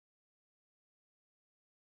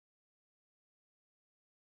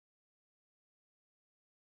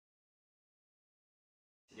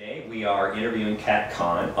Today we are interviewing Kat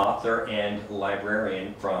Kan, author and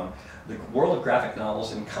librarian from the world of graphic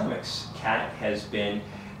novels and comics. Kat has been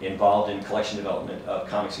involved in collection development of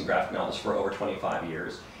comics and graphic novels for over 25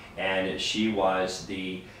 years, and she was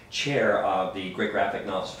the chair of the Great Graphic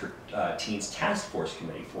Novels for Teens Task Force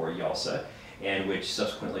Committee for YALSA, and which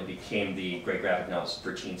subsequently became the Great Graphic Novels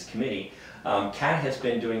for Teens Committee. Kat has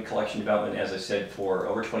been doing collection development, as I said, for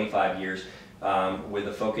over 25 years, with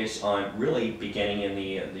a focus on really beginning in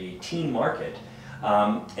the teen market.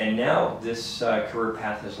 And now this career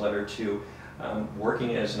path has led her to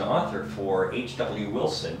working as an author for H.W.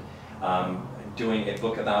 Wilson, doing a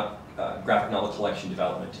book about graphic novel collection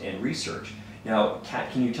development and research. Now,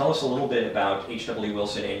 Kat, can you tell us a little bit about H.W.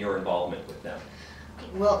 Wilson and your involvement with them?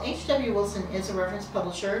 Well, H.W. Wilson is a reference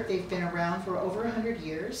publisher. They've been around for over 100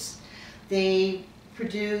 years. They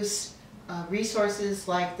produce resources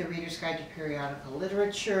like the Reader's Guide to Periodical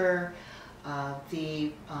Literature,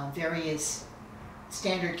 the various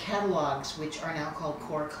standard catalogs, which are now called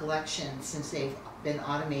core collections since they've been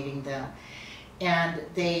automating them. And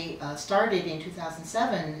they started in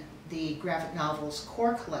 2007 the graphic novels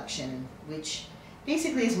core collection, which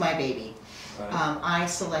basically is my baby. Right. I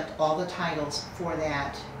select all the titles for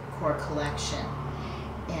that core collection.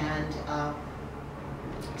 And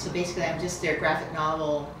so basically I'm just their graphic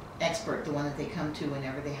novel expert, the one that they come to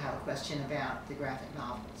whenever they have a question about the graphic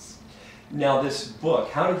novels. Now this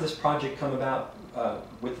book, how did this project come about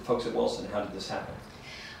with the folks at Wilson? How did this happen?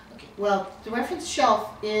 Okay. Well, the Reference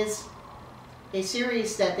Shelf is a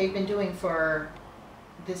series that they've been doing for,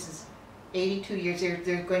 this is 82 years.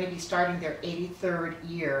 They're going to be starting their 83rd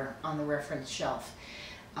year on the Reference Shelf.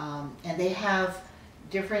 And they have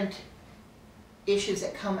different issues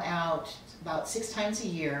that come out about 6 times a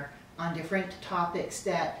year on different topics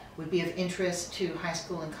that would be of interest to high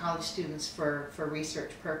school and college students for research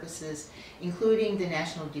purposes, including the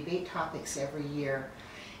national debate topics every year.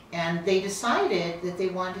 And they decided that they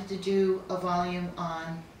wanted to do a volume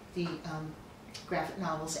on the graphic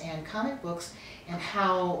novels and comic books and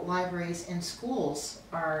how libraries and schools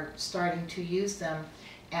are starting to use them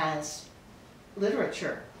as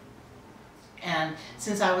literature. And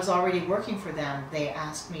since I was already working for them, they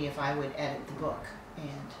asked me if I would edit the book. And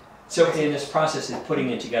so in this process of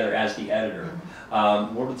putting it together as the editor,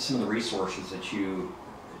 what were some of the resources that you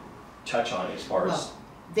touch on as far as?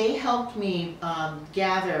 They helped me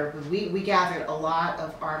gather, we gathered a lot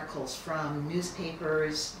of articles from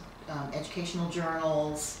newspapers, educational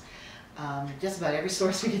journals, just about every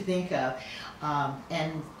source we could think of.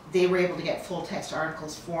 And they were able to get full text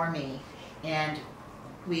articles for me. And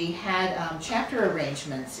we had chapter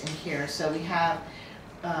arrangements in here. So we have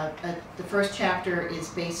the first chapter is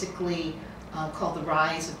basically called The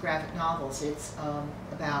Rise of Graphic Novels. It's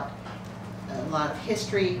about a lot of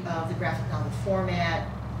history of the graphic novel format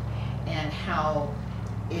and how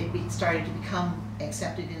it started to become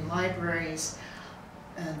accepted in libraries.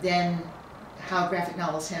 Then how graphic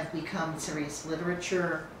novels have become serious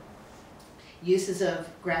literature, uses of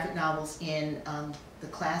graphic novels in the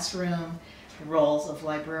classroom, the roles of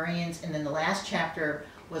librarians, and then the last chapter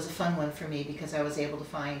was a fun one for me because I was able to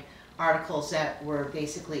find articles that were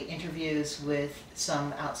basically interviews with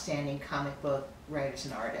some outstanding comic book writers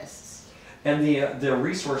and artists. And the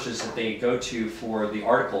resources that they go to for the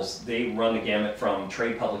articles, they run the gamut from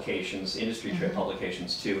trade publications, industry trade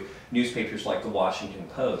publications, to newspapers like the Washington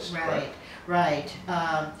Post. Right.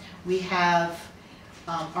 We have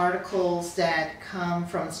articles that come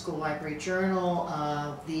from the School Library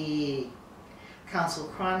Journal, the Council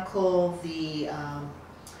Chronicle, the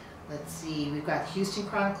let's see, we've got the Houston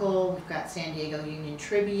Chronicle, we've got San Diego Union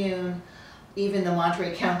Tribune, even the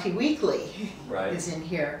Monterey County Weekly is in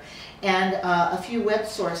here. And a few web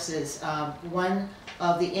sources. One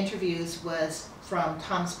of the interviews was from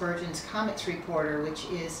Tom Spurgeon's Comics Reporter, which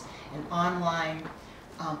is an online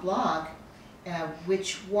blog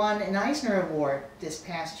which won an Eisner Award this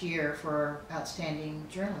past year for outstanding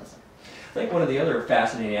journalism. I think one of the other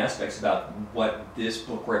fascinating aspects about what this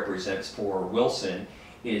book represents for Wilson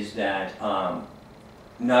is that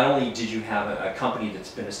not only did you have a company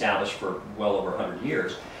that's been established for well over 100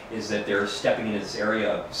 years, is that they're stepping into this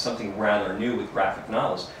area of something rather new with graphic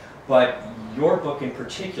novels, but your book in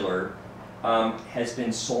particular has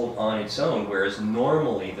been sold on its own, whereas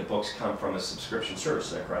normally the books come from a subscription service.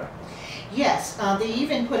 Is that correct? Yes, they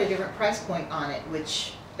even put a different price point on it,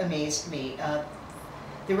 which amazed me.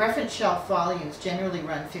 The Reference Shelf volumes generally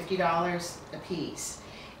run $50 a piece,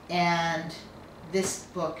 and this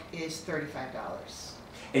book is $35.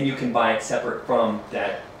 And you can buy it separate from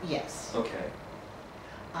that? Yes. Okay.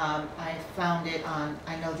 I found it on,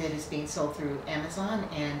 I know that it's being sold through Amazon,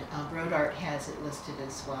 and BroadArt has it listed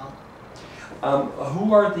as well.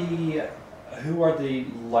 Who are the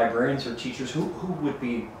librarians or teachers who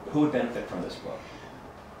would benefit from this book?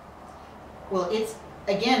 Well, it's,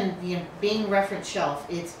 again, being reference shelf,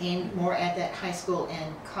 it's aimed more at that high school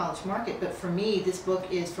and college market, but for me, this book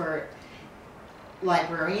is for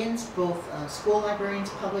librarians, both school librarians,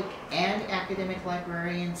 public and academic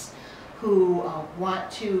librarians, who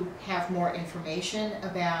want to have more information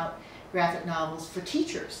about graphic novels, for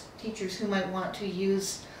teachers who might want to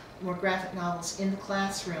use more graphic novels in the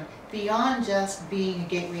classroom, beyond just being a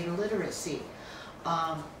gateway to literacy.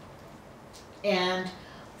 And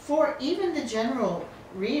for even the general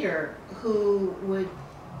reader who would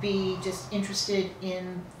be just interested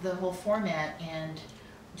in the whole format and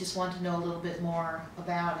just want to know a little bit more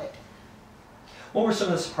about it. What were some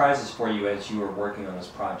of the surprises for you as you were working on this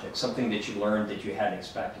project? Something that you learned that you hadn't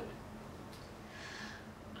expected?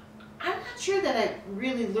 I'm not sure that I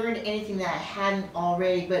really learned anything that I hadn't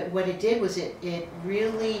already, but what it did was it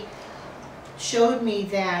really showed me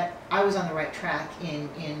that I was on the right track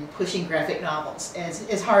in pushing graphic novels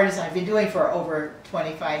as hard as I've been doing for over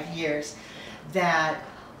 25 years, that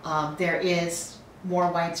there is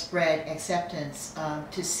more widespread acceptance,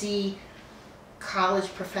 to see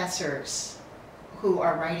college professors who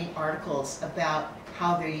are writing articles about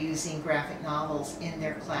how they're using graphic novels in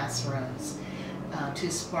their classrooms,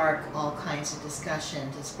 to spark all kinds of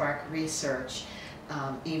discussion, to spark research,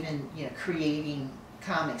 even creating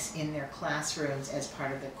comics in their classrooms as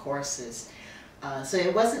part of the courses. So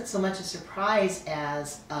it wasn't so much a surprise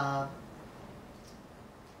as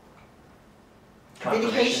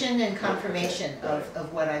vindication and confirmation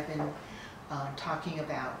of what I've been talking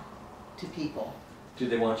about to people. Do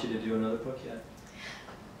they want you to do another book yet?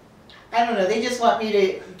 I don't know, they just want me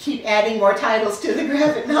to keep adding more titles to the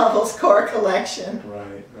graphic novels core collection.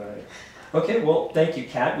 Right, right. Okay, well, thank you,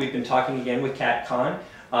 Kat. We've been talking again with Kat Kan,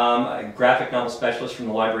 a graphic novel specialist from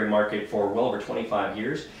the library market for well over 25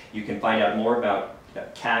 years. You can find out more about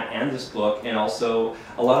Kat and this book, and also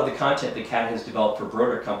a lot of the content that Kat has developed for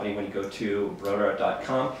BroadArt Company when you go to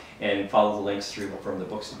broadart.com and follow the links through from the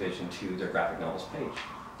books division to their graphic novels page.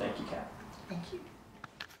 Thank you, Kat. Thank you.